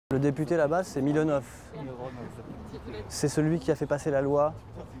Le député là-bas, c'est Milonov. C'est celui qui a fait passer la loi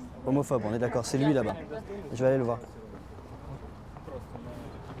homophobe, on est d'accord, c'est lui là-bas. Je vais aller le voir.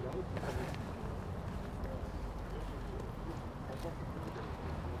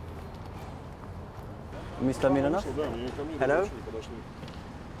 Mr. Milonov? Hello?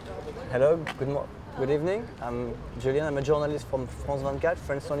 Hello, good evening. I'm Julian, I'm a journalist from France 24,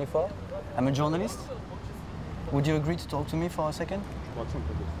 France 24. I'm a journalist. Would you agree to talk to me for a second?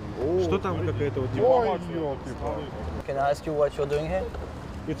 Что там какая-то вот дипломатия? Can I ask you what you're doing here?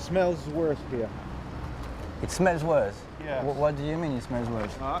 It smells worse here. It smells worse. Yeah. What do you mean it smells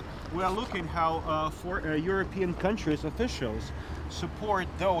worse? We are looking how European countries officials support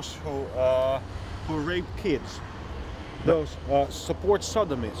those who rape kids. Those support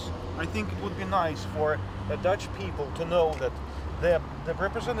sodomies. I think it would be nice for the Dutch people to know that the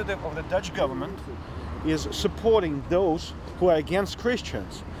representative of the Dutch government is supporting those who are against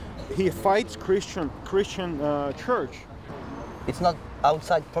Christians. He fights Christian church. It's not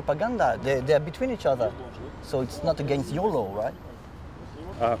outside propaganda. They're between each other. So it's not against your law, right?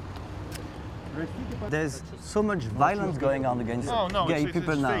 There's so much violence going on against gay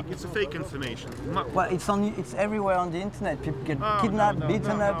people now. It's a fake information. Well, it's everywhere on the internet. People get kidnapped,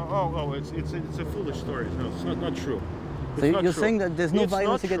 beaten up. It's a foolish story. No, it's not true. So you're saying that there's no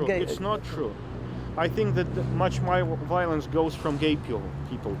violence against gays? It's not true. I think that much more violence goes from gay people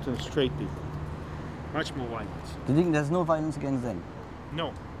to straight people. Much more violence. Do you think there's no violence against them?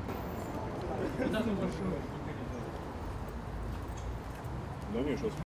 No.